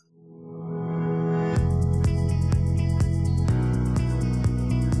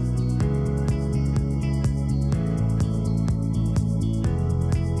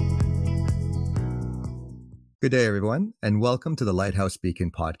Good day, everyone, and welcome to the Lighthouse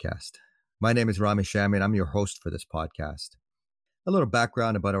Beacon podcast. My name is Rami Shami, and I'm your host for this podcast. A little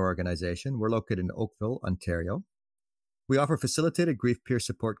background about our organization. We're located in Oakville, Ontario. We offer facilitated grief peer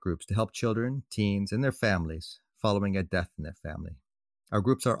support groups to help children, teens, and their families following a death in their family. Our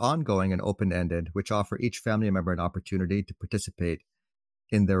groups are ongoing and open-ended, which offer each family member an opportunity to participate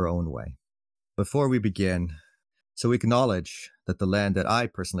in their own way. Before we begin, we acknowledge that the land that I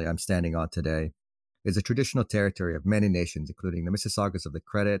personally am standing on today is a traditional territory of many nations, including the Mississaugas of the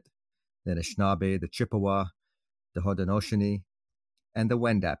Credit, the Anishinaabe, the Chippewa, the Haudenosaunee, and the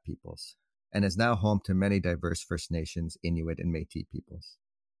Wendat peoples, and is now home to many diverse First Nations, Inuit, and Métis peoples.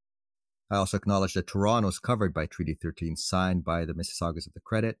 I also acknowledge that Toronto is covered by Treaty 13 signed by the Mississaugas of the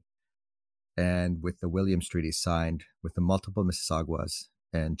Credit, and with the Williams Treaty signed with the multiple Mississaugas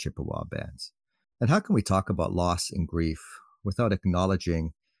and Chippewa bands. And how can we talk about loss and grief without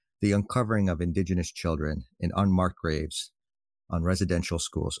acknowledging the uncovering of Indigenous children in unmarked graves on residential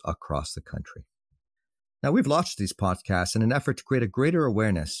schools across the country? Now, we've launched these podcasts in an effort to create a greater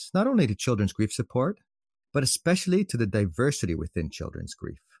awareness, not only to children's grief support, but especially to the diversity within children's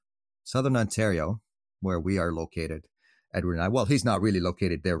grief. Southern Ontario, where we are located, Edward and I, well, he's not really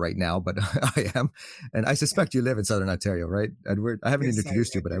located there right now, but I am. And I suspect you live in Southern Ontario, right, Edward? I haven't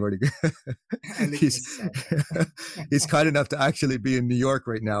introduced you, but I've already... he's kind enough to actually be in New York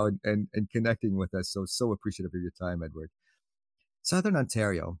right now and connecting with us. So appreciative of your time, Edward. Southern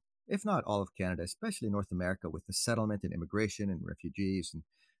Ontario, if not all of Canada, especially North America, with the settlement and immigration and refugees and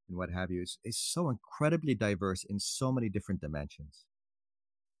what have you, is so incredibly diverse in so many different dimensions.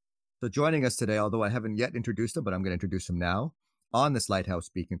 So joining us today, although I haven't yet introduced him, but I'm going to introduce him now on this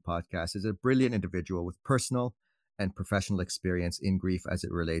Lighthouse Beacon podcast, is a brilliant individual with personal and professional experience in grief as it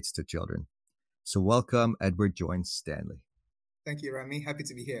relates to children. So welcome, Edward Joynes Stanley. Thank you, Rami. Happy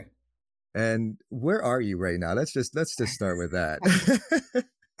to be here. And where are you right now? Let's just start with that.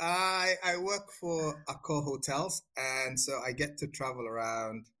 I work for Accor Hotels, and so I get to travel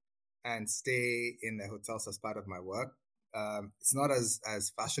around and stay in the hotels as part of my work. It's not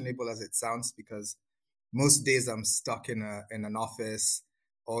as fashionable as it sounds, because most days I'm stuck in an office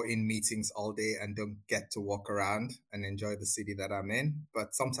or in meetings all day and don't get to walk around and enjoy the city that I'm in.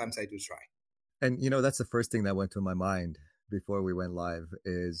 But sometimes I do try. And, that's the first thing that went to my mind before we went live,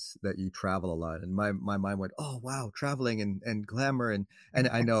 is that you travel a lot. And my mind went, oh, wow, traveling and glamour. And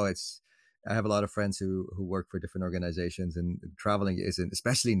I know I have a lot of friends who work for different organizations, and traveling isn't,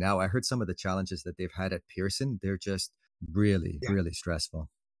 especially now. I heard some of the challenges that they've had at Pearson. They're just really stressful.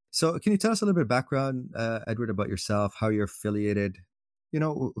 So can you tell us a little bit of background, Edward, about yourself, how you're affiliated,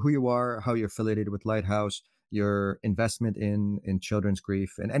 who you are, how you're affiliated with Lighthouse, your investment in children's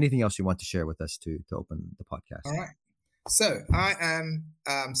grief, and anything else you want to share with us to open the podcast? All right. So I am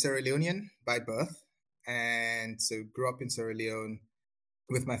Sierra Leonean by birth, and so grew up in Sierra Leone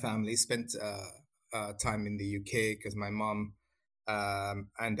with my family. Spent time in the UK because my mom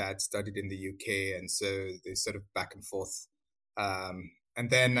and dad studied in the UK, and so they sort of back and forth. And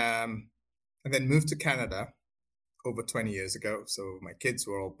then moved to Canada over 20 years ago. So my kids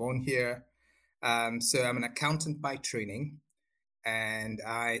were all born here. So I'm an accountant by training. And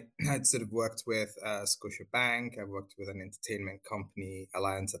I had sort of worked with Scotiabank. I worked with an entertainment company,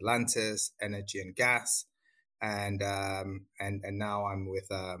 Alliance Atlantis, Energy and Gas, and now I'm with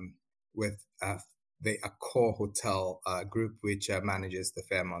the Accor Hotel group, which manages the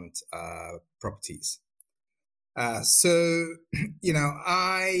Fairmont properties. So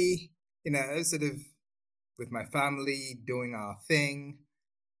I sort of with my family doing our thing.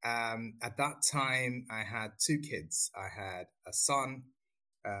 At that time, I had two kids. I had a son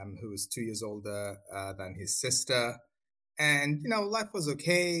who was 2 years older than his sister. And, life was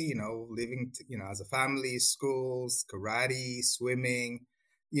okay, living, as a family, schools, karate, swimming,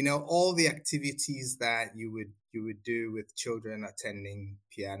 all the activities that you would do with children, attending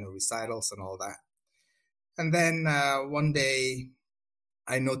piano recitals and all that. And then one day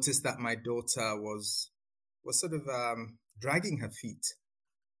I noticed that my daughter was sort of dragging her feet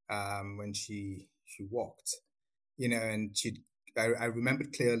when she walked, and I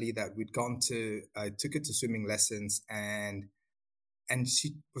remembered clearly that I took her to swimming lessons, and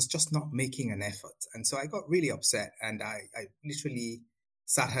she was just not making an effort. And so I got really upset, and I literally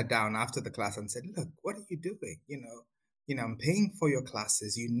sat her down after the class and said, look, what are you doing? I'm paying for your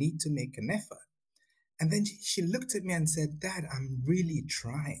classes. You need to make an effort. And then she looked at me and said, Dad, I'm really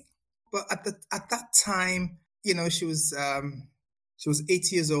trying. But at that time, she was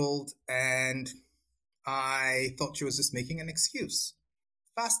 8 years old, and I thought she was just making an excuse.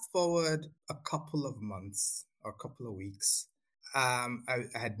 Fast forward a couple of months or a couple of weeks, I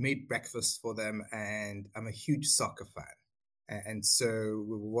had made breakfast for them, and I'm a huge soccer fan. And so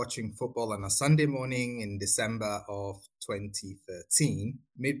we were watching football on a Sunday morning in December of 2013.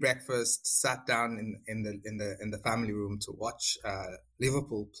 Made breakfast, sat down in the family room to watch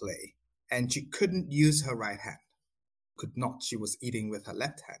Liverpool play, and she couldn't use her right hand. Could not. She was eating with her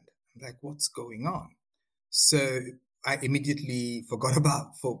left hand. I'm like, what's going on? So I immediately forgot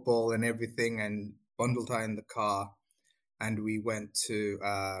about football and everything, and bundled her in the car, and we went to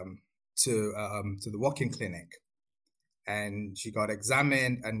the walk-in clinic, and she got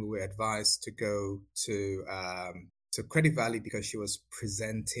examined, and we were advised to go to Credit Valley because she was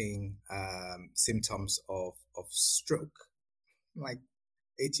presenting symptoms of stroke. Like,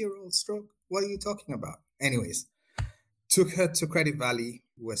 8-year-old stroke? What are you talking about? Anyways, took her to Credit Valley,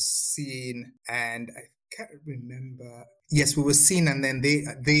 was seen, and I can't remember. Yes, we were seen, and then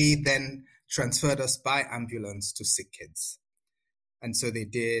they then transferred us by ambulance to Sick Kids. And so they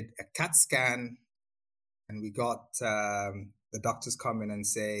did a CAT scan, and we got the doctors come in and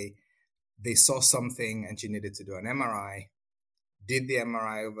say they saw something and she needed to do an MRI. Did the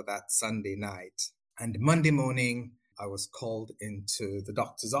MRI over that Sunday night. And Monday morning, I was called into the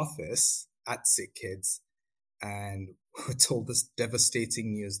doctor's office at Sick Kids, and were told this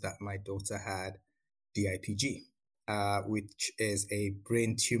devastating news that my daughter had DIPG, which is a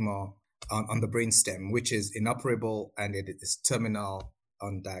brain tumor on the brainstem, which is inoperable, and it is terminal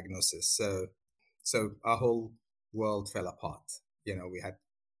on diagnosis. So our whole world fell apart. We had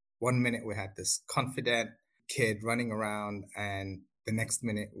 1 minute we had this confident kid running around, and the next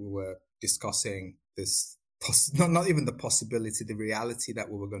minute we were discussing this, not even the possibility, the reality that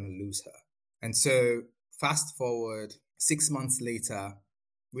we were going to lose her. And so fast forward 6 months later,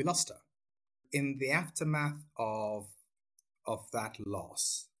 we lost her. In the aftermath of that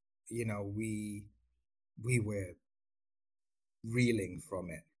loss, we were reeling from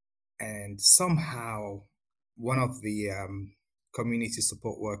it. And somehow one of the community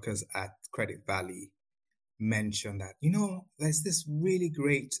support workers at Credit Valley mentioned that, there's this really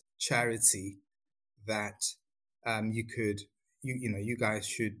great charity that you guys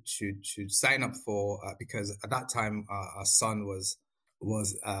should sign up for, because at that time our son was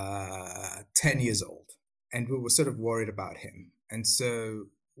 10 years old, and we were sort of worried about him. And so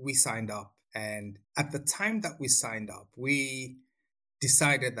we signed up, and at the time that we signed up, we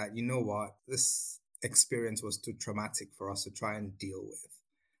decided that, this experience was too traumatic for us to try and deal with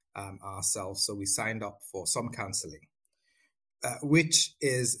ourselves. So we signed up for some counseling, which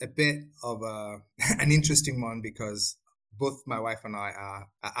is a bit of an interesting one, because both my wife and I are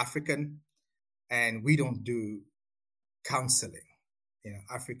African, and we don't do counseling.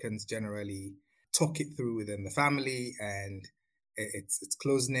 Africans generally talk it through within the family, and it's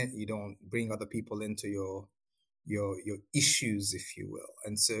close-knit. You don't bring other people into your issues, if you will.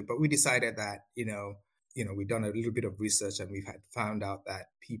 And so, but we decided that, we'd done a little bit of research, and we've had found out that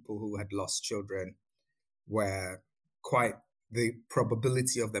people who had lost children were the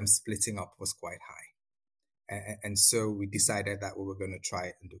probability of them splitting up was quite high. And so we decided that we were going to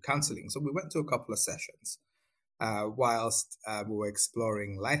try and do counseling. So we went to a couple of sessions whilst we were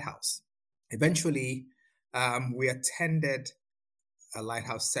exploring Lighthouse. Eventually, we attended a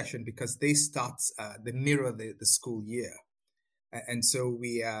Lighthouse session because they they mirror the school year. And so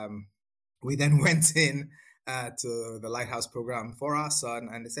we then went in to the Lighthouse program for our son,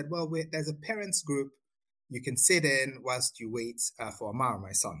 and they said, well, there's a parents group you can sit in whilst you wait for Amar,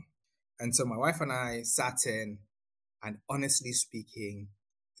 my son. And so my wife and I sat in, and honestly speaking,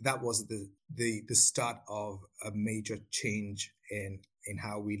 that was the start of a major change in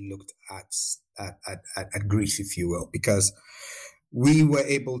how we looked at grief, if you will, because we were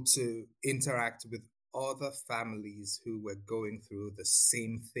able to interact with other families who were going through the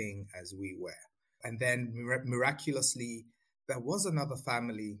same thing as we were. And then miraculously, there was another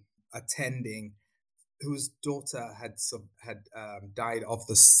family attending whose daughter had died of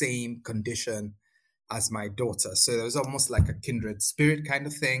the same condition as my daughter. So it was almost like a kindred spirit kind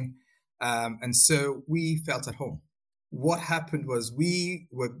of thing. And so we felt at home. What happened was we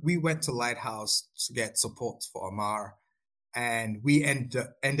went to Lighthouse to get support for Amar, and we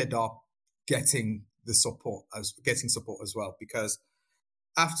ended up getting support as well, because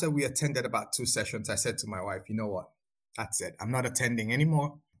after we attended about 2 sessions, I said to my wife, you know what, that's it. I'm not attending any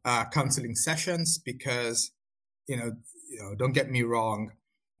more counseling sessions, because, don't get me wrong,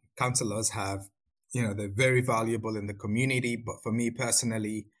 counselors have, they're very valuable in the community. But for me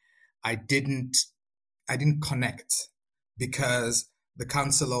personally, I didn't connect, because the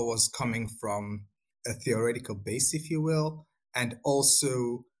counselor was coming from a theoretical base, if you will, and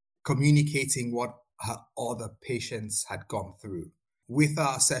also communicating what other patients had gone through. With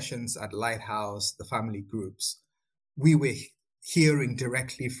our sessions at Lighthouse, the family groups, we were hearing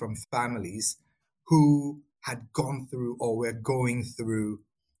directly from families who had gone through or were going through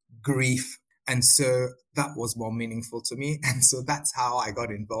grief. And so that was more meaningful to me. And so that's how I got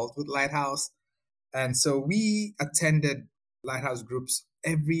involved with Lighthouse. And so we attended Lighthouse groups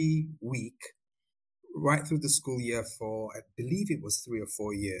every week, right through the school year for, I believe it was 3 or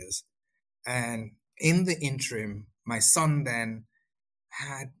 4 years. And in the interim, my son then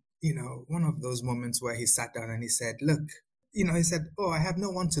had, one of those moments where he sat down and he said, look, he said, oh, I have no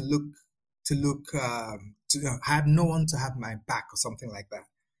one I have no one to have my back or something like that.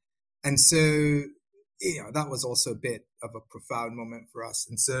 And so, that was also a bit of a profound moment for us.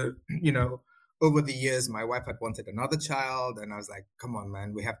 And so, over the years, my wife had wanted another child. And I was like, come on,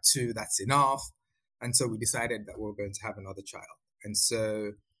 man, we have two, that's enough. And so we decided that we were going to have another child. And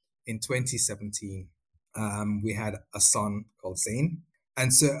so in 2017, we had a son called Zane.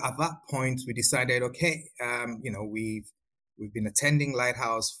 And so at that point, we decided, okay, we've been attending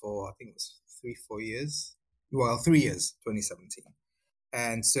Lighthouse for, I think it was 3 years. Well, 3 years, 2017.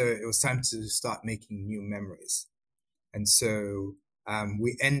 And so it was time to start making new memories. And so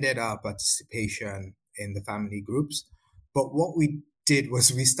we ended our participation in the family groups. But what we did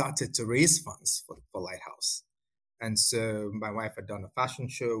was we started to raise funds for Lighthouse. And so my wife had done a fashion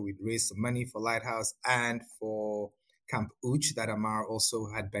show. We'd raised some money for Lighthouse and for Camp Uch that Amar also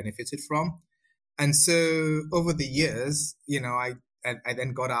had benefited from. And so over the years, I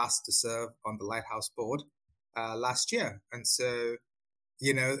then got asked to serve on the Lighthouse board last year. And so,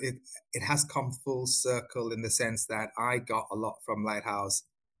 it has come full circle in the sense that I got a lot from Lighthouse,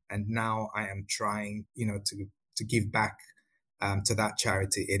 and now I am trying, to give back to that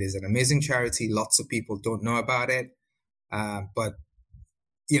charity. It is an amazing charity. Lots of people don't know about it, but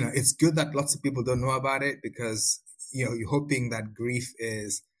it's good that lots of people don't know about it because you're hoping that grief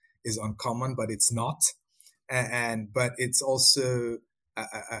is uncommon, but it's not, but it's also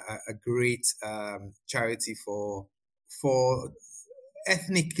a great charity for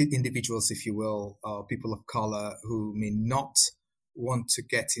ethnic individuals, if you will, or people of color who may not want to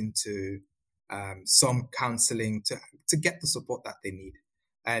get into some counseling to get the support that they need.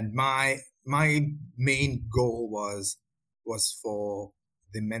 And my main goal was for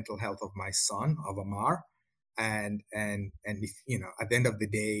the mental health of my son, of Amar. And if, at the end of the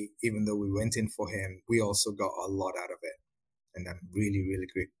day, even though we went in for him, we also got a lot out of it. And I'm really,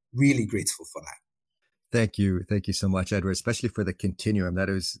 really grateful for that. Thank you. Thank you so much, Edward, especially for the continuum. That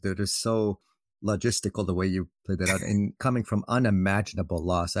is so logistical the way you played that out. And coming from unimaginable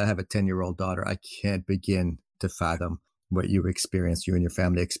loss, I have a 10-year-old daughter. I can't begin to fathom what you experienced, you and your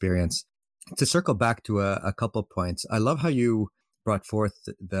family experience. To circle back to a couple points, I love how you brought forth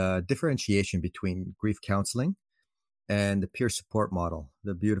the differentiation between grief counseling and the peer support model,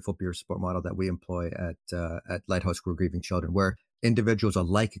 the beautiful peer support model that we employ at Lighthouse for Grieving Children, where individuals of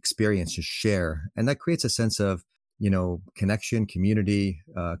like experiences share, and that creates a sense of connection, community,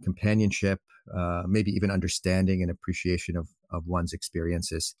 companionship, maybe even understanding and appreciation of one's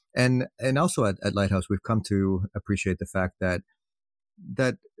experiences. And also at Lighthouse, we've come to appreciate the fact that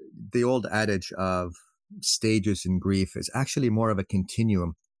the old adage of stages in grief is actually more of a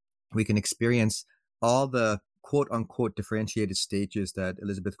continuum. We can experience all the quote unquote differentiated stages that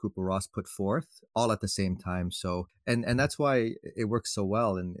Elizabeth Kubler-Ross put forth all at the same time. So, and that's why it works so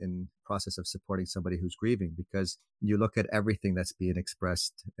well in process of supporting somebody who's grieving, because you look at everything that's being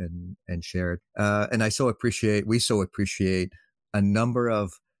expressed and shared. And we so appreciate a number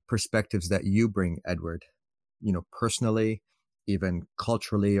of perspectives that you bring, Edward, personally, even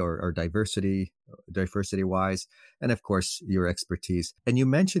culturally or diversity wise, and of course your expertise. And you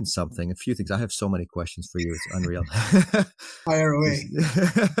mentioned a few things. I have so many questions for you, it's unreal. Fire away.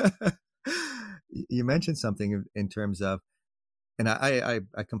 You mentioned something in terms of, and I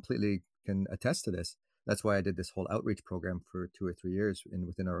completely can attest to this. That's why I did this whole outreach program for 2 or 3 years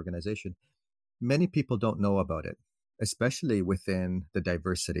within our organization. Many people don't know about it, especially within the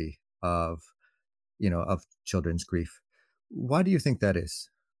diversity of children's grief. Why do you think that is?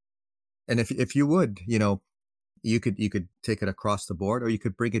 And if you would, you could take it across the board, or you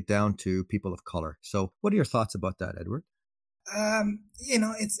could bring it down to people of color. So what are your thoughts about that, Edward?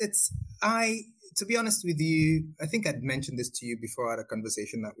 To be honest with you, I think I'd mentioned this to you before at a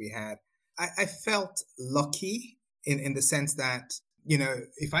conversation that we had. I felt lucky in the sense that,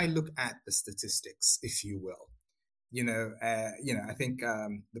 if I look at the statistics, if you will, I think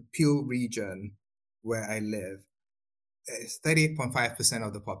the Peel region where I live, 38.5%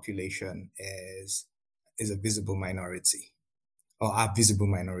 of the population is a visible minority, or are visible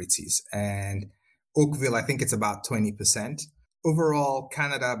minorities. And Oakville, I think it's about 20%. Overall,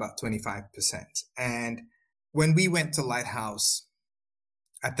 Canada, about 25%. And when we went to Lighthouse,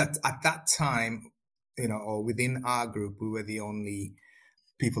 at that time, or within our group, we were the only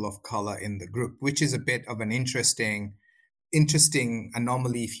people of color in the group, which is a bit of an interesting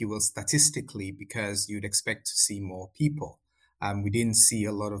anomaly, if you will, statistically, because you'd expect to see more people. We didn't see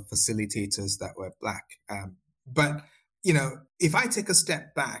a lot of facilitators that were Black. But, if I take a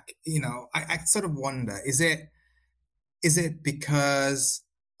step back, I sort of wonder, is it because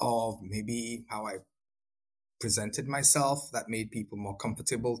of maybe how I presented myself that made people more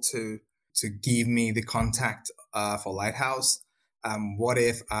comfortable to give me the contact for Lighthouse? What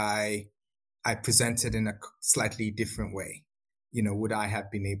if I presented in a slightly different way? Would I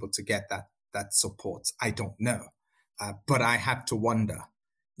have been able to get that support? I don't know, but I have to wonder,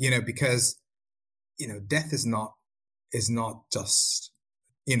 because death is not just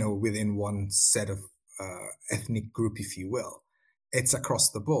within one set of ethnic group, if you will. It's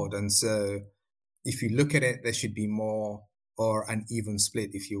across the board, and so if you look at it, there should be more or an even split,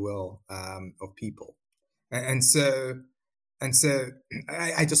 if you will, of people, and so. And so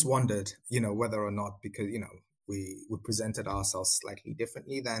I just wondered, whether or not, because, we presented ourselves slightly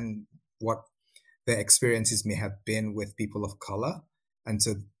differently than what their experiences may have been with people of color. And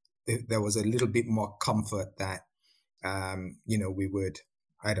so there was a little bit more comfort that, we would,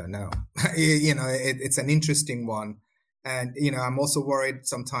 I don't know, it's an interesting one. And, I'm also worried,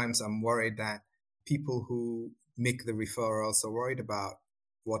 sometimes I'm worried that people who make the referrals are worried about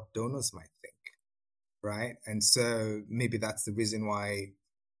what donors might think. Right. And so maybe that's the reason why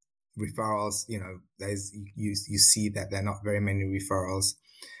referrals, you see that there are not very many referrals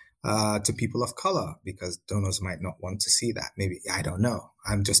to people of color, because donors might not want to see that. Maybe, I don't know.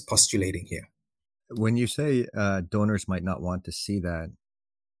 I'm just postulating here. When you say donors might not want to see that,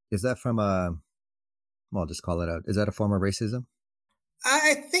 is that from well, I'll just call it out. Is that a form of racism?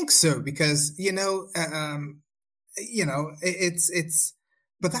 I think so, because, it's,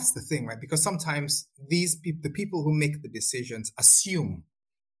 but that's the thing, right? Because sometimes the people who make the decisions assume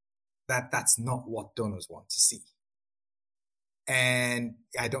that that's not what donors want to see. And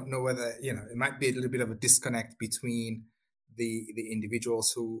I don't know whether, it might be a little bit of a disconnect between the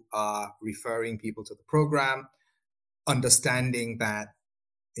individuals who are referring people to the program, understanding that,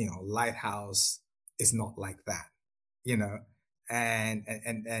 Lighthouse is not like that, and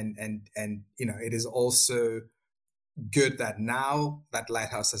it is also good that now that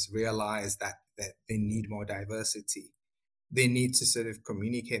Lighthouse has realized that they need more diversity. They need to sort of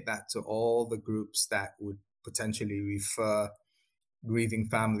communicate that to all the groups that would potentially refer grieving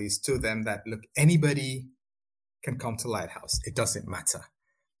families to them, that, look, anybody can come to Lighthouse. It doesn't matter.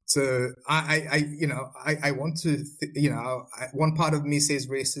 So I want to, one part of me says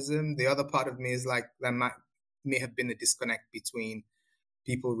racism. The other part of me is like, there may have been a disconnect between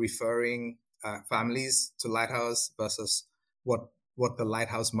people referring families to Lighthouse versus what the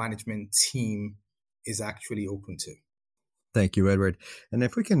Lighthouse management team is actually open to. Thank you, Edward. And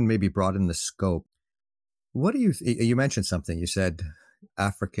if we can maybe broaden the scope, what do you mentioned something. You said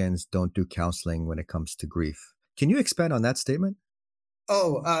Africans don't do counseling when it comes to grief. Can you expand on that statement?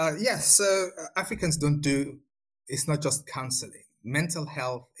 Oh, yes. So Africans don't do, it's not just counseling. Mental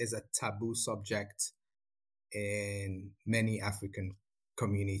health is a taboo subject in many African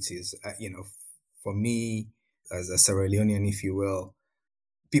communities. For me, as a Sierra Leonean, if you will,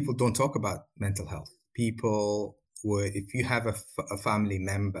 people don't talk about mental health. People would, if you have a family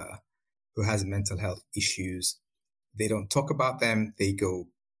member who has mental health issues, they don't talk about them. They go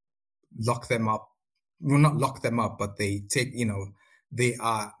lock them up. Well, not lock them up, but they take, they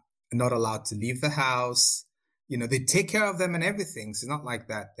are not allowed to leave the house. They take care of them and everything. So it's not like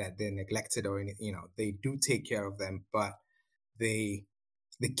that they're neglected or anything. They do take care of them, but they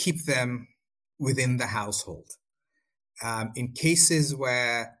keep them within the household. In cases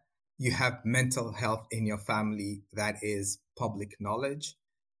where you have mental health in your family that is public knowledge,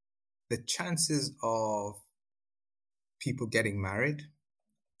 the chances of people getting married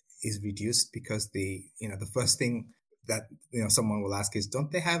is reduced, because the first thing that someone will ask is,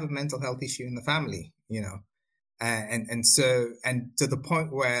 don't they have a mental health issue in the family? And so, and to the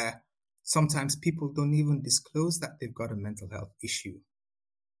point where sometimes people don't even disclose that they've got a mental health issue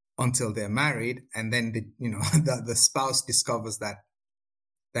until they're married, and then the spouse discovers that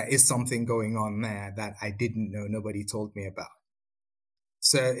there is something going on there that I didn't know, nobody told me about.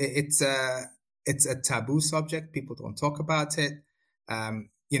 So it's a taboo subject. People don't talk about it, and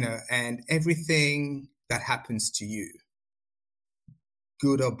everything that happens to you,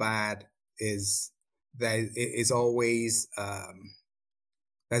 good or bad, is always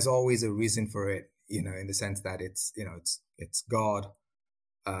there's always a reason for it. in the sense that it's God,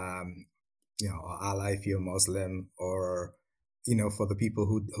 um, or Allah if you're Muslim, or for the people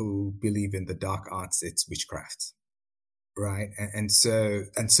who believe in the dark arts, it's witchcraft, right? And so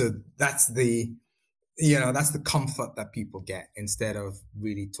that's that's the comfort that people get instead of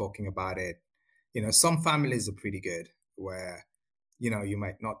really talking about it. Some families are pretty good where you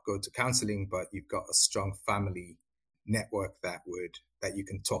might not go to counseling, but you've got a strong family network that you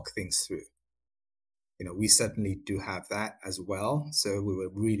can talk things through. We certainly do have that as well. So we were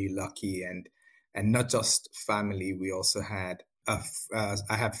really lucky, and not just family. We also had I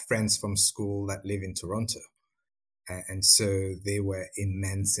have friends from school that live in Toronto, and so they were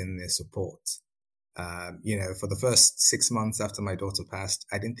immense in their support. For the first 6 months after my daughter passed,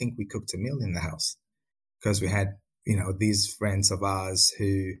 I didn't think we cooked a meal in the house because we had these friends of ours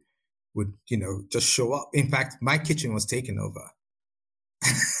who would just show up. In fact, my kitchen was taken over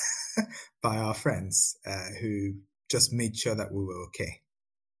by our friends who just made sure that we were okay.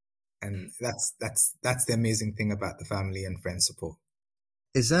 And that's the amazing thing about the family and friend support.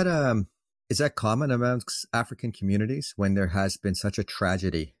 Is that common amongst African communities when there has been such a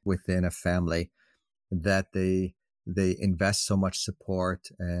tragedy within a family that they invest so much support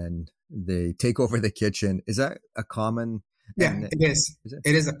and they take over the kitchen? Is that a common? Yeah, And it is. is it?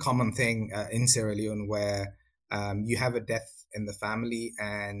 It is a common thing in Sierra Leone where you have a death in the family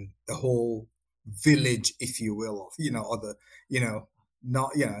and the whole village, if you will, or the,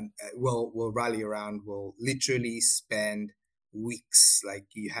 not, will rally around, will literally spend weeks. Like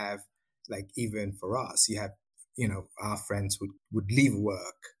you have, like even for us, you have, our friends would leave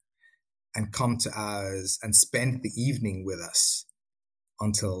work and come to ours and spend the evening with us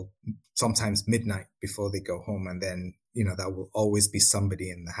until sometimes midnight before they go home. And then, that will always be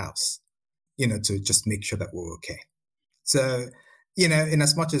somebody in the house, to just make sure that we're okay. So, in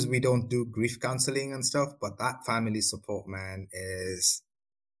as much as we don't do grief counseling and stuff, but that family support, man, is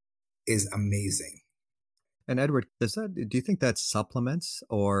amazing. And Edward, do you think that supplements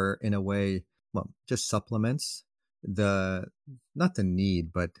or in a way, well, just supplements the, not the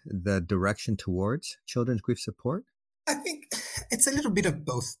need, but the direction towards children's grief support? I think it's a little bit of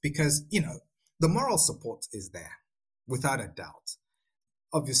both because, the moral support is there without a doubt.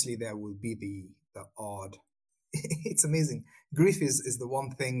 Obviously, there will be the odd. It's amazing. Grief is the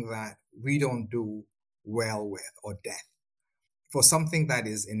one thing that we don't do well with, or death. For something that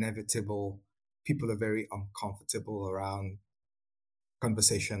is inevitable, people are very uncomfortable around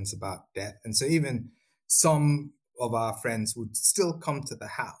conversations about death. And so even some of our friends would still come to the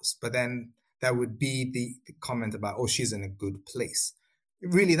house, but then there would be the comment about, oh, she's in a good place.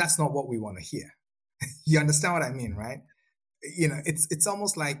 Really, that's not what we want to hear. You understand what I mean, right? It's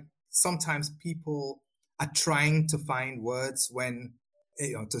almost like sometimes people are trying to find words when,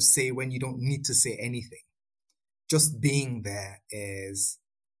 to say when you don't need to say anything. Just being there is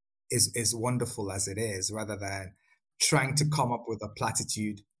wonderful as it is, rather than trying to come up with a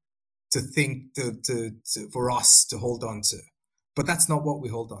platitude to think to for us to hold on to. But that's not what we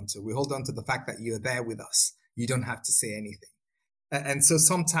hold on to. We hold on to the fact that you're there with us. You don't have to say anything. And so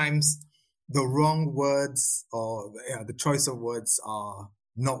sometimes the wrong words or the choice of words are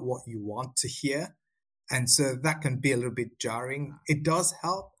not what you want to hear. And so that can be a little bit jarring. It does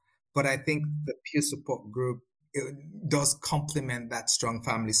help, but I think the peer support group, it does complement that strong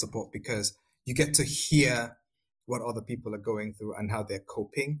family support because you get to hear what other people are going through and how they're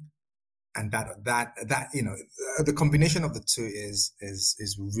coping. And that the combination of the two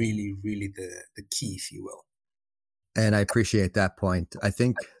is really, really the key, if you will. And I appreciate that point. I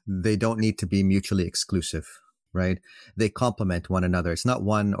think they don't need to be mutually exclusive, right? They complement one another. It's not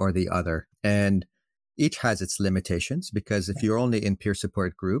one or the other. And each has its limitations because if you're only in peer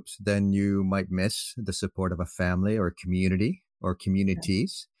support groups, then you might miss the support of a family or community or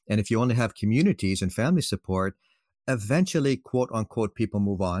communities. And if you only have communities and family support, eventually, quote unquote, people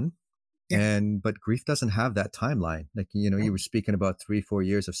move on. Yeah. But grief doesn't have that timeline. Like, you were speaking about 3-4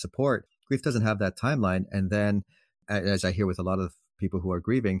 years of support. Grief doesn't have that timeline. And then, as I hear with a lot of people who are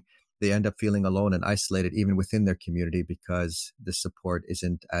grieving, they end up feeling alone and isolated even within their community because the support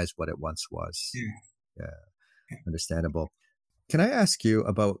isn't as what it once was. Yeah, understandable. Can I ask you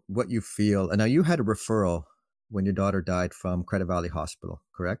about what you feel? And now you had a referral when your daughter died from Credit Valley Hospital,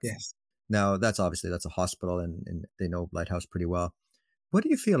 correct? Yes. Now, that's a hospital and they know Lighthouse pretty well. What do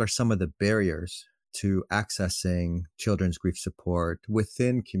you feel are some of the barriers to accessing children's grief support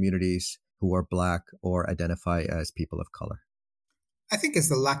within communities who are Black or identify as people of color? I think it's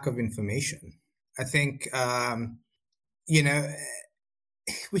the lack of information. I think, you know,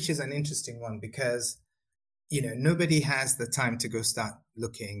 which is an interesting one because, nobody has the time to go start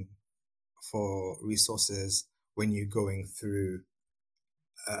looking for resources when you're going through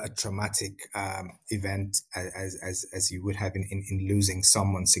a traumatic event as you would have in losing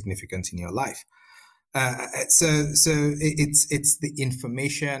someone significant in your life. It's the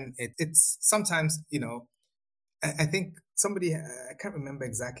information. It's sometimes, I think somebody, I can't remember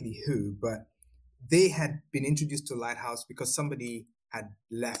exactly who, but they had been introduced to Lighthouse because somebody had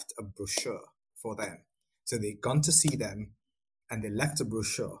left a brochure for them. So they'd gone to see them and they left a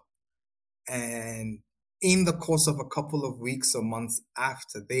brochure. And in the course of a couple of weeks or months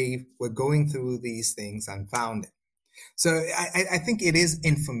after, they were going through these things and found it. So I think it is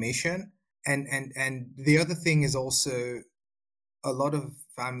information. And the other thing is also a lot of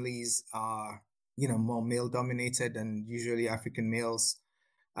families are, more male dominated, and usually African males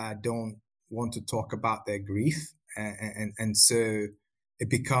don't want to talk about their grief. And so it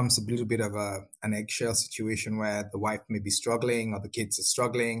becomes a little bit of an eggshell situation where the wife may be struggling or the kids are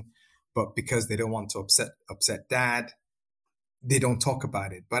struggling, but because they don't want to upset dad, they don't talk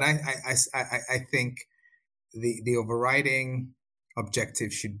about it. But I think the overriding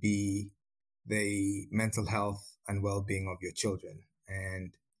objective should be the mental health and well-being of your children.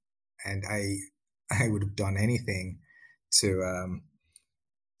 And I would have done anything to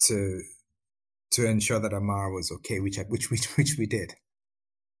to ensure that Amara was okay, which we did.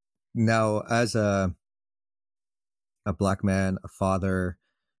 Now, as a Black man, a father,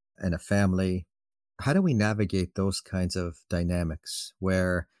 and a family, how do we navigate those kinds of dynamics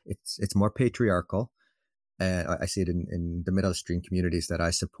where it's more patriarchal? And I see it in the Middle Eastern communities that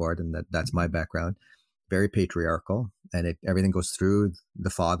I support, and that's my background. Very patriarchal, and everything goes through the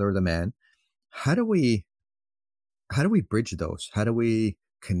father or the man. How do we bridge those? How do we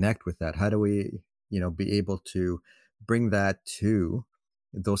connect with that? How do we be able to bring that to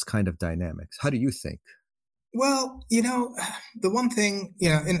those kind of dynamics? How do you think? Well, the one thing,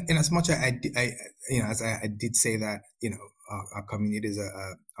 in as much as as I did say that, our communities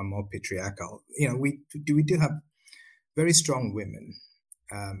are more patriarchal. We do have very strong women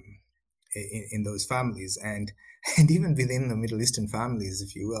in those families, and even within the Middle Eastern families,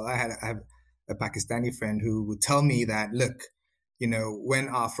 if you will. I have a Pakistani friend who would tell me that, look, when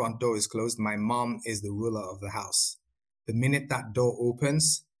our front door is closed, my mom is the ruler of the house. The minute that door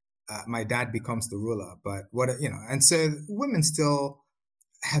opens, my dad becomes the ruler. But and so women still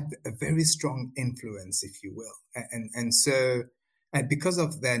have a very strong influence, if you will, and so, and because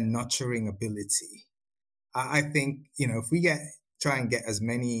of their nurturing ability, I think if we try and get as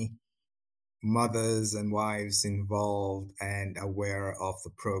many mothers and wives involved and aware of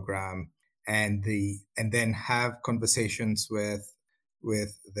the program, and then have conversations with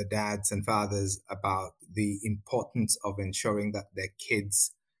the dads and fathers about the importance of ensuring that their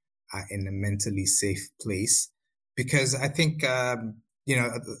kids are in a mentally safe place. Because I think the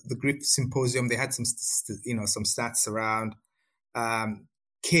grief symposium, they had some some stats around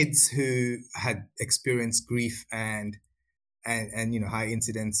kids who had experienced grief and high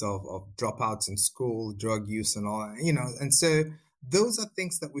incidence of dropouts in school, drug use, and all that, and so those are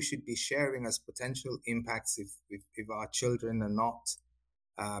things that we should be sharing as potential impacts if our children are not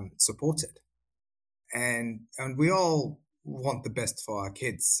supported. And we all want the best for our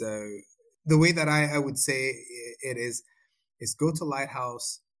kids. So the way that I would say it is go to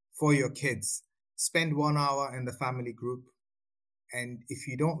Lighthouse for your kids. Spend 1 hour in the family group. And if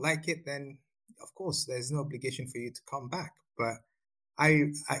you don't like it, then of course there's no obligation for you to come back. But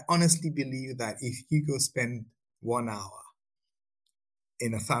I honestly believe that if you go spend 1 hour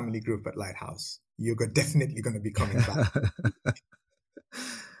in a family group at Lighthouse, you're definitely going to be coming back.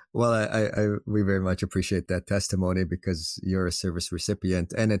 Well, we very much appreciate that testimony, because you're a service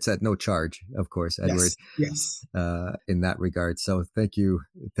recipient, and it's at no charge, of course, Edward. Yes. In that regard. So thank you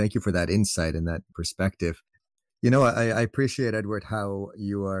for that insight and that perspective. I appreciate, Edward, how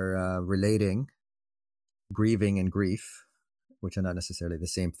you are relating grieving and grief, which are not necessarily the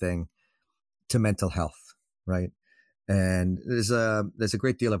same thing, to mental health, right? And there's a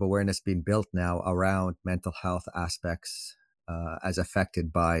great deal of awareness being built now around mental health aspects as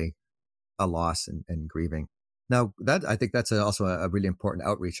affected by a loss and grieving. Now, I think that's also a really important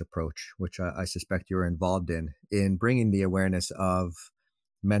outreach approach, which I suspect you're involved in bringing the awareness of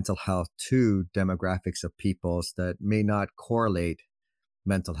mental health to demographics of peoples that may not correlate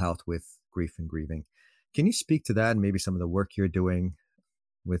mental health with grief and grieving. Can you speak to that and maybe some of the work you're doing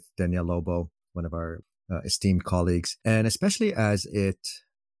with Danielle Lobo, one of our esteemed colleagues, and especially as it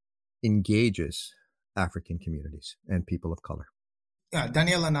engages African communities and people of color? Yeah,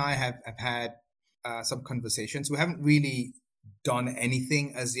 Danielle and I have had some conversations. We haven't really done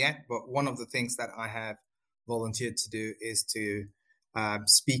anything as yet, but one of the things that I have volunteered to do is to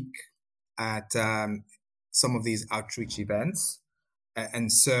speak at some of these outreach events.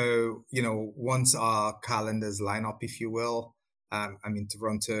 And so, once our calendars line up, if you will, I'm in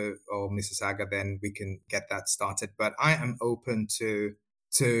Toronto or Mississauga, then we can get that started. But I am open to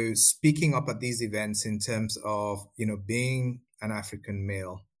speaking up at these events in terms of, being an African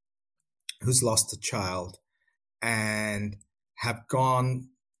male who's lost a child and have gone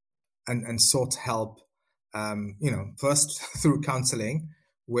and sought help, first through counseling,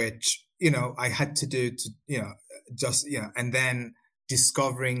 which, I had to do to, and then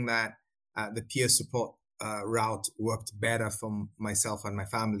discovering that the peer support route worked better for myself and my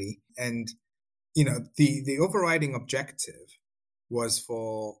family. And, the overriding objective was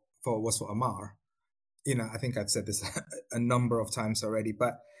for Amar. I think I've said this a number of times already,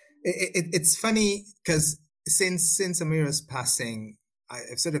 but it's funny because since Amira's passing,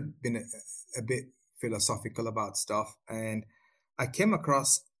 I've sort of been a bit philosophical about stuff, and I came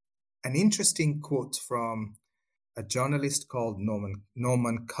across an interesting quote from a journalist called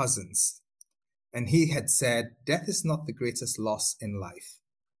Norman Cousins, and he had said, "Death is not the greatest loss in life.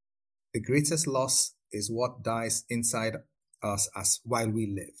 The greatest loss is what dies inside us as while we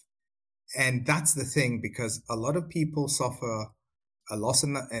live." And that's the thing, because a lot of people suffer a loss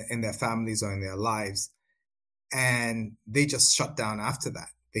in their families or in their lives, and they just shut down after that.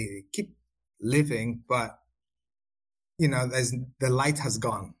 They keep living, but the light has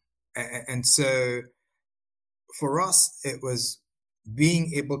gone. And so for us, it was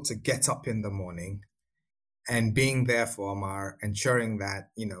being able to get up in the morning and being there for Omar, ensuring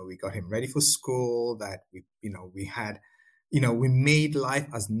that, we got him ready for school, that we had, we made life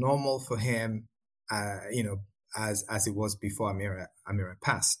as normal for him, as it was before Amira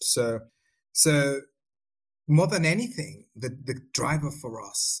passed. So more than anything, the driver for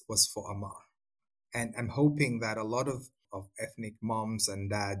us was for Amar. And I'm hoping that a lot of ethnic moms and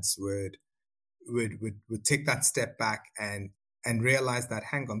dads would take that step back and realize that,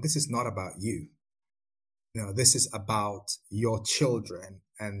 hang on, this is not about you. This is about your children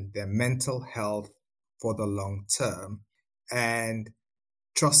and their mental health for the long term. And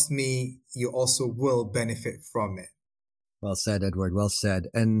trust me, you also will benefit from it. Well said, Edward. Well said.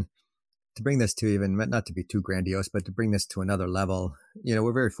 And to bring this to even, not to be too grandiose, but to bring this to another level,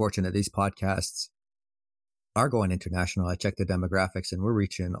 we're very fortunate these podcasts are going international. I checked the demographics and we're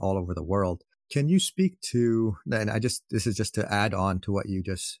reaching all over the world. Can you speak to, and this is just to add on to what you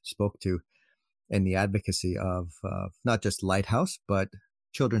just spoke to, and the advocacy of not just Lighthouse, but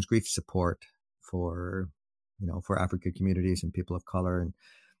children's grief support for African communities and people of color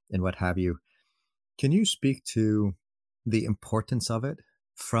and what have you. Can you speak to the importance of it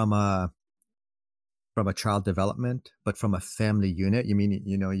from a child development, but from a family unit? You mean,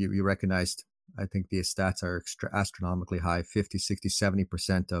 you recognized, I think the stats are astronomically high, 50, 60,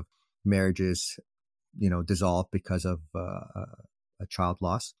 70% of marriages, dissolve because of a child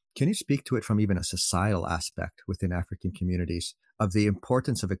loss. Can you speak to it from even a societal aspect within African communities of the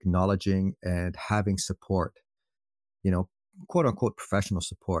importance of acknowledging and having support, quote unquote professional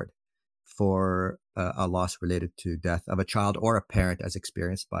support for a loss related to death of a child or a parent as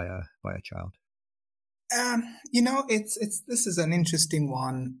experienced by a child? This is an interesting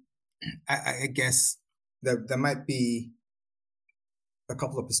one. I guess there might be a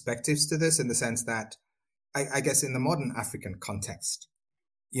couple of perspectives to this, in the sense that I guess in the modern African context,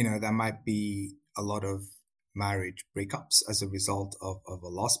 there might be a lot of marriage breakups as a result of a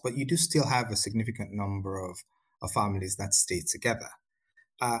loss, but you do still have a significant number of families that stay together.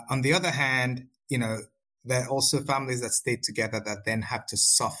 On the other hand, there are also families that stay together that then have to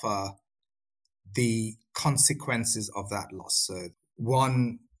suffer the consequences of that loss. So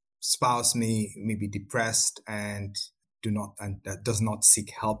one spouse may be depressed and does not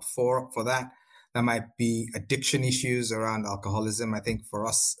seek help for that. There might be addiction issues around alcoholism. I think for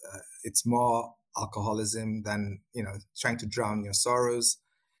us, it's more alcoholism than, trying to drown your sorrows.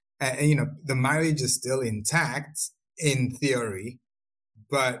 The marriage is still intact in theory,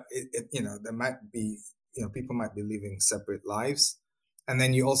 but there might be, people might be living separate lives. And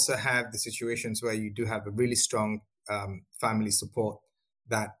then you also have the situations where you do have a really strong family support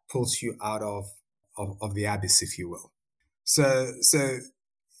that pulls you out of the abyss, if you will. So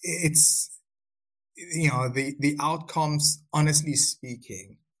it's, the outcomes, honestly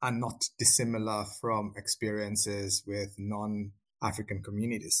speaking, are not dissimilar from experiences with non-African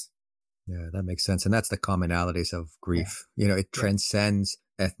communities. Yeah, that makes sense. And that's the commonalities of grief. Yeah. It transcends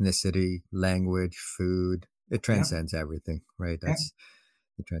ethnicity, language, food. It transcends everything, right?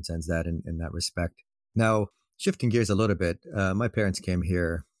 It transcends that in that respect. Now, shifting gears a little bit, my parents came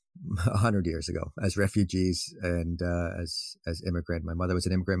here 100 years ago as refugees and as immigrant. My mother was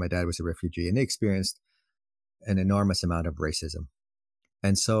an immigrant, my dad was a refugee, and they experienced an enormous amount of racism.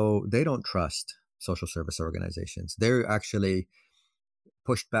 And so they don't trust social service organizations. They're actually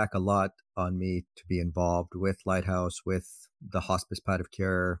pushed back a lot on me to be involved with Lighthouse, with the hospice palliative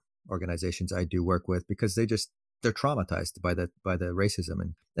care organizations I do work with, because they're traumatized by the racism,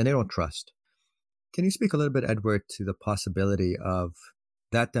 and they don't trust. Can you speak a little bit, Edward, to the possibility of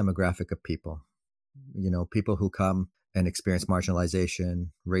that demographic of people? People who come and experience marginalization,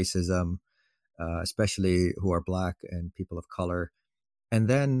 racism, especially who are Black and people of color. And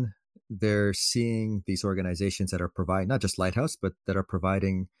then they're seeing these organizations that are providing, not just Lighthouse, but that are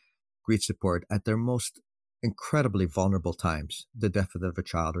providing grief support at their most incredibly vulnerable times, the death of a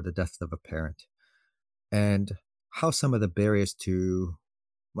child or the death of a parent. And how some of the barriers to,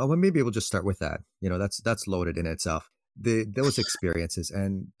 well, maybe we'll just start with that. That's loaded in itself. Those experiences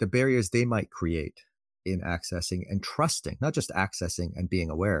and the barriers they might create in accessing and trusting, not just accessing and being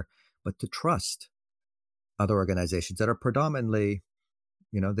aware, but to trust other organizations that are predominantly,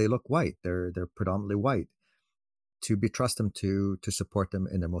 they look white. They're predominantly white. To trust them to support them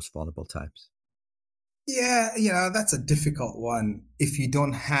in their most vulnerable times. Yeah, that's a difficult one. If you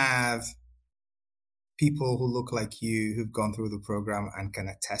don't have people who look like you who've gone through the program and can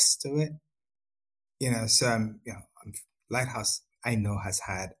attest to it, so Lighthouse, I know, has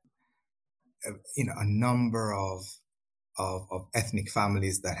had a number of ethnic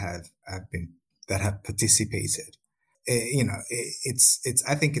families that have participated. It's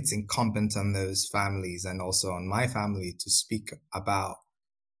I think it's incumbent on those families and also on my family to speak about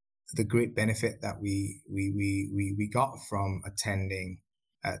the great benefit that we got from attending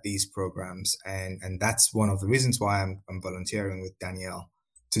these programs, and that's one of the reasons why I'm volunteering with Danielle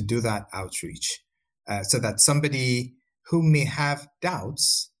to do that outreach, so that somebody who may have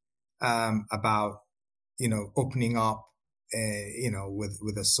doubts about opening up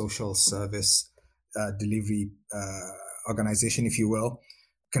with a social service delivery organization, if you will,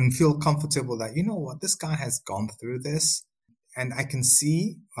 can feel comfortable that what, this guy has gone through this. And I can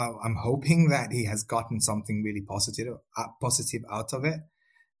see, I'm hoping that he has gotten something really positive out of it.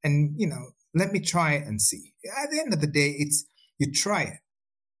 And, let me try it and see. At the end of the day, it's, you try it.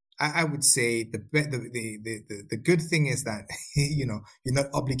 I would say the good thing is that, you're not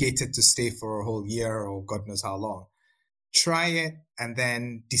obligated to stay for a whole year or God knows how long. Try it and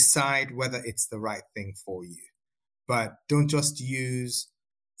then decide whether it's the right thing for you. But don't just use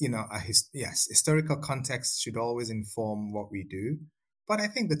historical context should always inform what we do. But I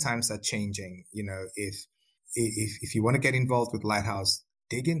think the times are changing. If you want to get involved with Lighthouse,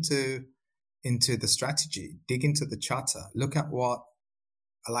 dig into the strategy, dig into the charter, look at what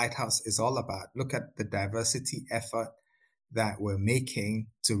a Lighthouse is all about. Look at the diversity effort that we're making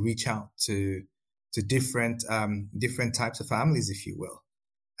to reach out to different types of families, if you will,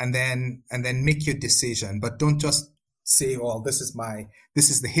 and then make your decision. But don't just say, "Oh, this is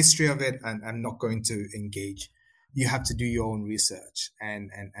the history of it, and I'm not going to engage." You have to do your own research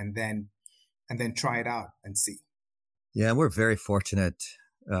and then try it out and see. Yeah, and we're very fortunate,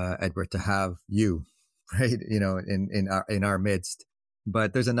 Edward, to have you, right? In our midst.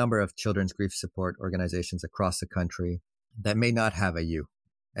 But there's a number of children's grief support organizations across the country that may not have a you,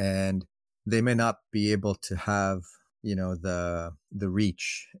 and they may not be able to have the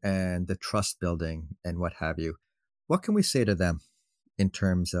reach and the trust building and what have you. What can we say to them in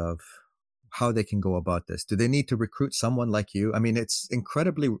terms of how they can go about this? Do they need to recruit someone like you? I mean, it's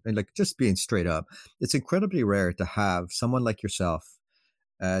incredibly, like, just being straight up, it's incredibly rare to have someone like yourself,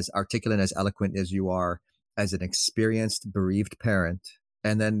 as articulate and as eloquent as you are, as an experienced bereaved parent,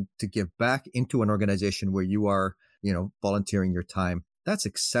 and then to give back into an organization where you are, volunteering your time. That's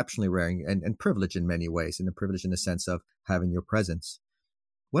exceptionally rare and privilege in many ways, and a privilege in the sense of having your presence.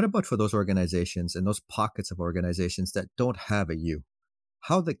 What about for those organizations and those pockets of organizations that don't have a you?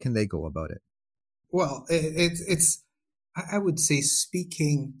 How can they go about it? Well, it's I would say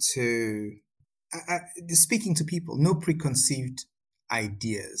speaking to people, no preconceived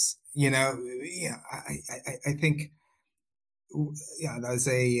ideas. I think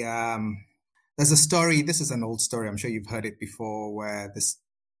there's a story. This is an old story. I'm sure you've heard it before, where this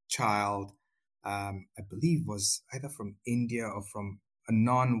child, I believe, was either from India or from a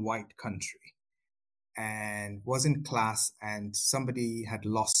non-white country, and was in class, and somebody had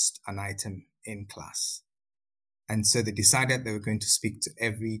lost an item in class. And so they decided they were going to speak to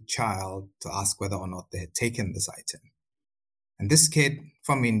every child to ask whether or not they had taken this item. And this kid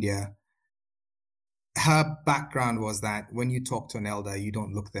from India, her background was that when you talk to an elder, you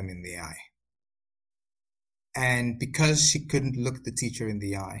don't look them in the eye. And because she couldn't look the teacher in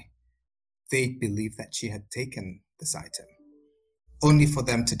the eye, they believed that she had taken this item, only for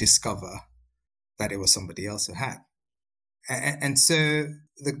them to discover that it was somebody else who had. And so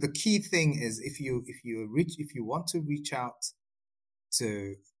the key thing is, if you want to reach out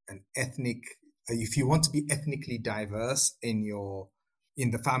to an ethnic, if you want to be ethnically diverse in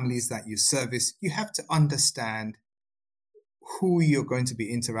the families that you service, you have to understand who you're going to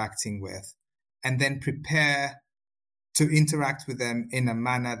be interacting with, and then prepare to interact with them in a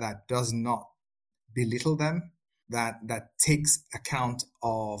manner that does not belittle them, that takes account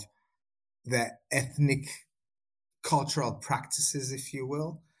of their ethnic cultural practices, if you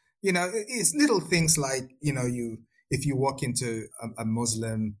will. It's little things like, if you walk into a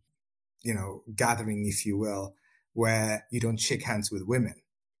Muslim, gathering, if you will, where you don't shake hands with women.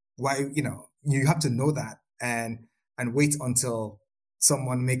 Why, you have to know that and wait until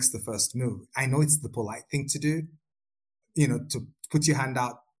someone makes the first move. I know it's the polite thing to do, to put your hand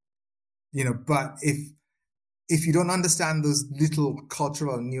out, but if you don't understand those little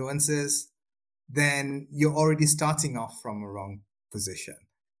cultural nuances, then you're already starting off from a wrong position.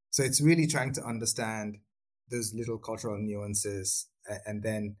 So it's really trying to understand those little cultural nuances, and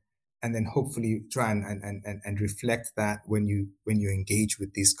then hopefully try and reflect that when you engage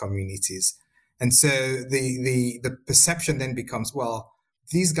with these communities. And so the perception then becomes, well,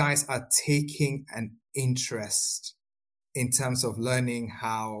 these guys are taking an interest in terms of learning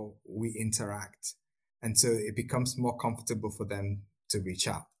how we interact. And so it becomes more comfortable for them to reach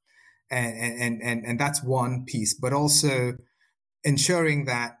out. And that's one piece, but also ensuring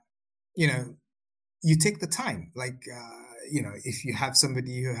that, you take the time, like, if you have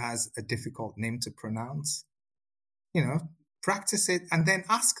somebody who has a difficult name to pronounce, practice it and then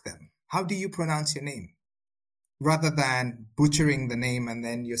ask them, how do you pronounce your name? Rather than butchering the name, and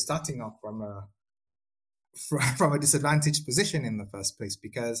then you're starting off from a disadvantaged position in the first place,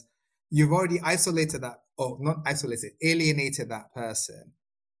 because you've already alienated that person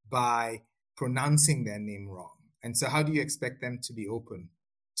by pronouncing their name wrong. And so how do you expect them to be open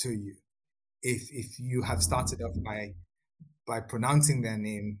to you if you have started off by pronouncing their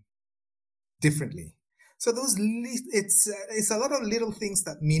name differently? So it's a lot of little things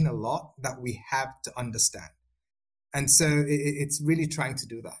that mean a lot that we have to understand. And so it's really trying to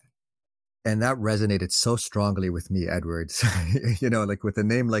do that. And that resonated so strongly with me, Edwards. Like with a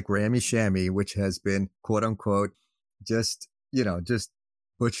name like Rami Shami, which has been quote unquote just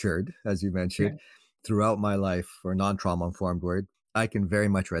butchered, as you mentioned, throughout my life, for non-trauma informed word. I can very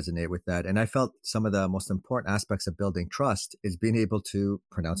much resonate with that. And I felt some of the most important aspects of building trust is being able to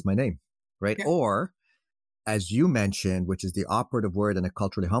pronounce my name, right? Yeah. Or, as you mentioned, which is the operative word in a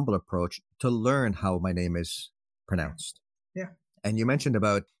culturally humble approach, to learn how my name is pronounced. Yeah. And you mentioned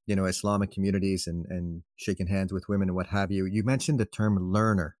about, Islamic communities and shaking hands with women and what have you. You mentioned the term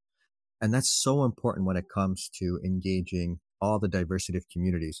learner. And that's so important when it comes to engaging all the diversity of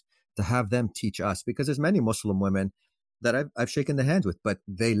communities, to have them teach us, because there's many Muslim women that I've shaken the hands with, but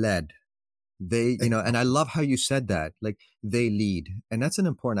they led. And I love how you said that, like they lead. And that's an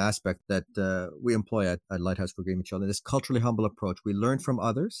important aspect that we employ at Lighthouse for Grieving Children, this culturally humble approach. We learn from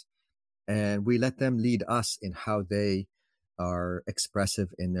others and we let them lead us in how they are expressive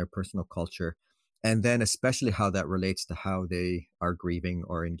in their personal culture. And then especially how that relates to how they are grieving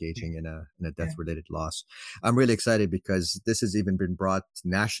or engaging in a death-related loss. I'm really excited because this has even been brought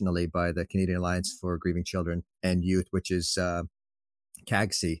nationally by the Canadian Alliance for Grieving Children and Youth, which is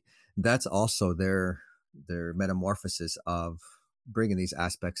CAGC. That's also their metamorphosis of bringing these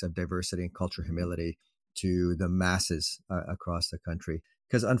aspects of diversity and cultural humility to the masses across the country.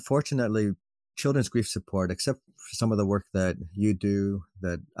 Because unfortunately, children's grief support, except for some of the work that you do,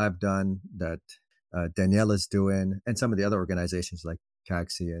 that I've done, that Danielle is doing, and some of the other organizations like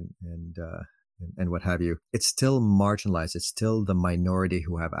CAGC and what have you, it's still marginalized. It's still the minority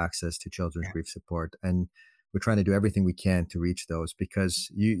who have access to children's grief support. And we're trying to do everything we can to reach those, because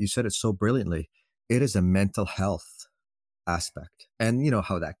you said it so brilliantly. It is a mental health aspect. And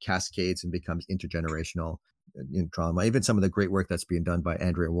how that cascades and becomes intergenerational in trauma. Even some of the great work that's being done by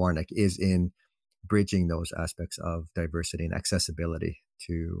Andrea Warnick is in bridging those aspects of diversity and accessibility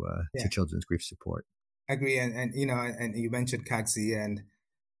to children's grief support. I agree. And you mentioned CAGC, and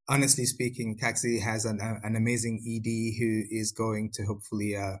honestly speaking, CAGC has an amazing ED who is going to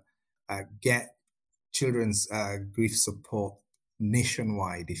hopefully get children's grief support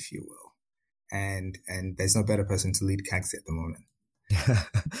nationwide, if you will. And there's no better person to lead CAGC at the moment.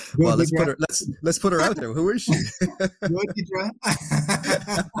 Well, let's put her out there. Who is she?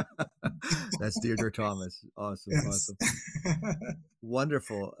 That's Deirdre Thomas. Awesome. Yes. Awesome.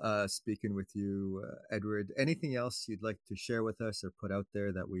 Wonderful speaking with you, Edward. Anything else you'd like to share with us or put out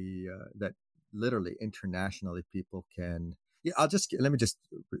there that that literally internationally people can? Yeah, let me just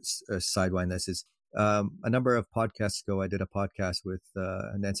sidewind this. Is a number of podcasts ago, I did a podcast with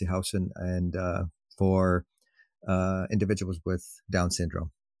Nancy Housen and for individuals with Down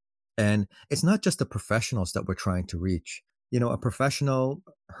syndrome, and it's not just the professionals that we're trying to reach. A professional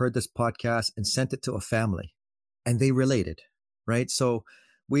heard this podcast and sent it to a family, and they related, right? So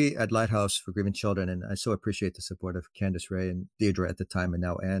we at Lighthouse for Grieving Children, and I so appreciate the support of Candice Ray and Deirdre at the time and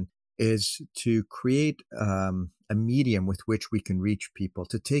now Anne, is to create a medium with which we can reach people,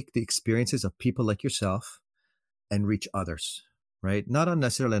 to take the experiences of people like yourself and reach others, right? Not on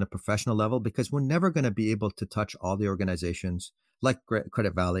necessarily on a professional level, because we're never going to be able to touch all the organizations like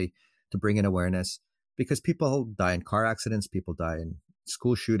Credit Valley to bring in awareness, because people die in car accidents, people die in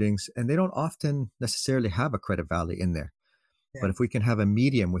school shootings, and they don't often necessarily have a Credit Valley in there. Yeah. But if we can have a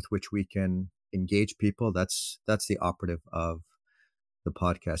medium with which we can engage people, that's the operative of the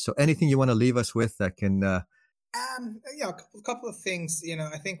podcast. So anything you want to leave us with that can Yeah, a couple of things.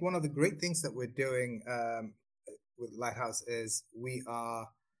 I think one of the great things that we're doing with Lighthouse is we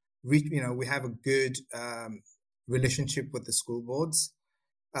have a good relationship with the school boards.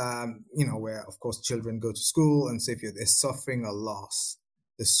 Where of course children go to school, and so if they're suffering a loss,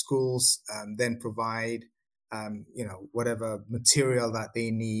 the schools then provide whatever material that they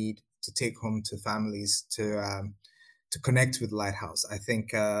need to take home to families to connect with Lighthouse. I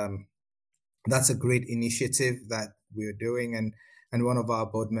think that's a great initiative that we're doing, and one of our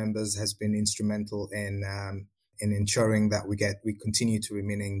board members has been instrumental in ensuring that we continue to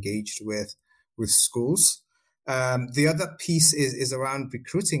remain engaged with schools. The other piece is around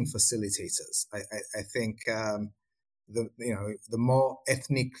recruiting facilitators. I think the more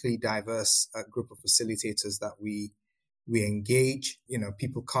ethnically diverse group of facilitators that we engage,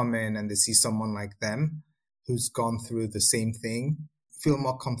 people come in and they see someone like them who's gone through the same thing, feel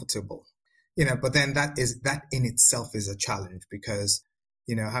more comfortable. But then that in itself is a challenge, because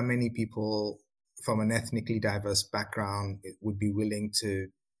how many people from an ethnically diverse background would be willing to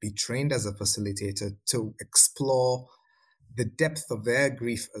be trained as a facilitator to explore the depth of their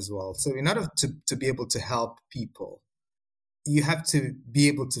grief as well. So in order to be able to help people, you have to be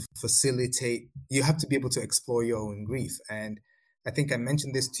able to facilitate, you have to be able to explore your own grief. And I think I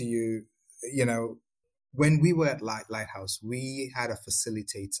mentioned this to you, when we were at Lighthouse, we had a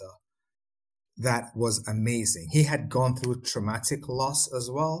facilitator that was amazing. He had gone through traumatic loss as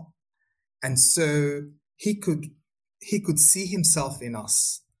well. And so he could see himself in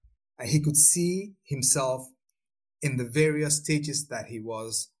us. He could see himself in the various stages that he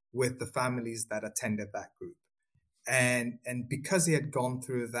was with the families that attended that group. And because he had gone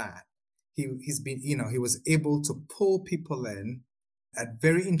through that, he was able to pull people in at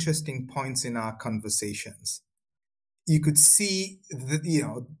very interesting points in our conversations. You could see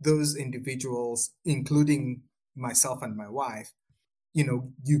those individuals, including myself and my wife,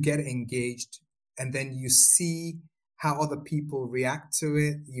 you get engaged, and then you see how other people react to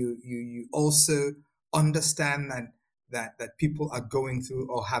it. You also understand that people are going through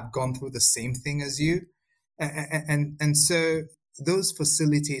or have gone through the same thing as you. And so those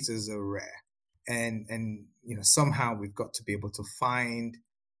facilitators are rare. And somehow we've got to be able to find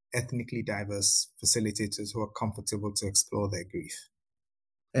ethnically diverse facilitators who are comfortable to explore their grief.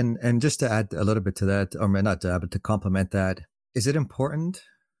 And just to add a little bit to that, or not to add, but to complement that, is it important,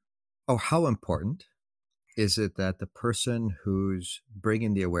 or how important is it that the person who's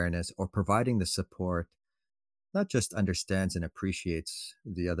bringing the awareness or providing the support not just understands and appreciates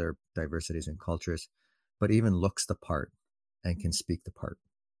the other diversities and cultures, but even looks the part and can speak the part?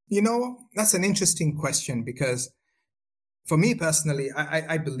 That's an interesting question, because for me personally,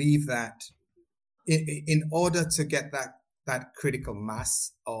 I believe that in order to get that critical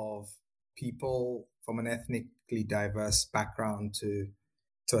mass of people from an ethnically diverse background to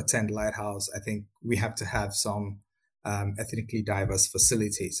attend Lighthouse, I think we have to have some ethnically diverse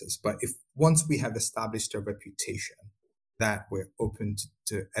facilitators. But once we have established a reputation that we're open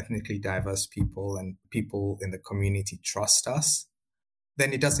to ethnically diverse people, and people in the community trust us,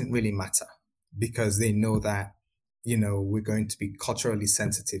 then it doesn't really matter, because they know that, we're going to be culturally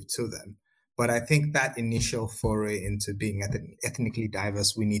sensitive to them. But I think that initial foray into being ethnically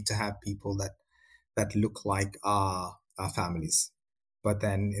diverse, we need to have people that look like our families. But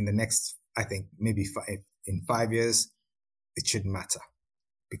then in the next, I think maybe in 5 years, it shouldn't matter,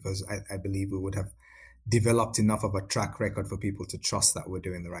 because I believe we would have developed enough of a track record for people to trust that we're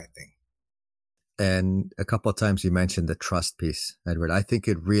doing the right thing. And a couple of times you mentioned the trust piece, Edward. I think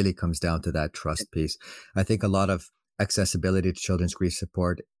it really comes down to that trust piece. I think a lot of accessibility to children's grief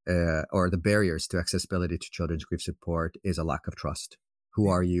support, or the barriers to accessibility to children's grief support, is a lack of trust. Who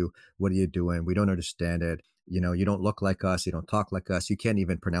Yeah. are you? What are you doing? We don't understand it. You don't look like us. You don't talk like us. You can't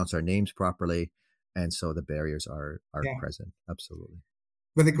even pronounce our names properly. And so the barriers are Yeah. present. Absolutely.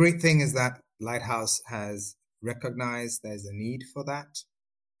 But the great thing is that Lighthouse has recognized there's a need for that,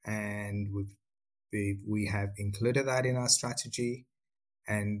 and we have included that in our strategy,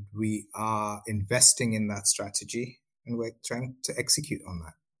 and we are investing in that strategy, and we're trying to execute on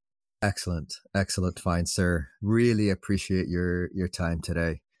that. Excellent. Excellent find, sir. Really appreciate your time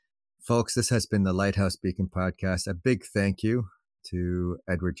today. Folks, this has been the Lighthouse Beacon podcast. A big thank you to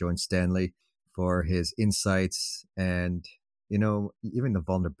Edward Jones Stanley for his insights and, even the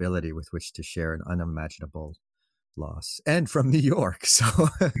vulnerability with which to share an unimaginable loss, and from New York. So,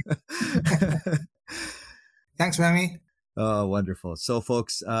 Thanks, Remy. oh, wonderful. So,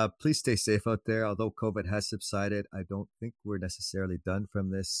 folks, please stay safe out there. Although COVID has subsided, I don't think we're necessarily done from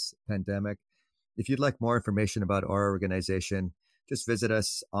this pandemic. If you'd like more information about our organization, just visit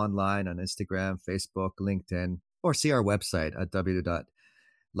us online on Instagram, Facebook, LinkedIn, or see our website at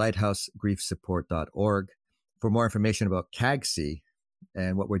www.lighthousegriefsupport.org. For more information about CAGC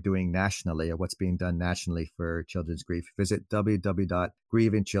and what we're doing nationally, or what's being done nationally for children's grief, visit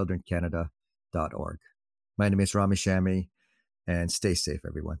www.grievingchildrencanada.org. My name is Rami Shami, and stay safe,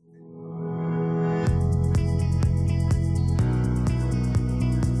 everyone.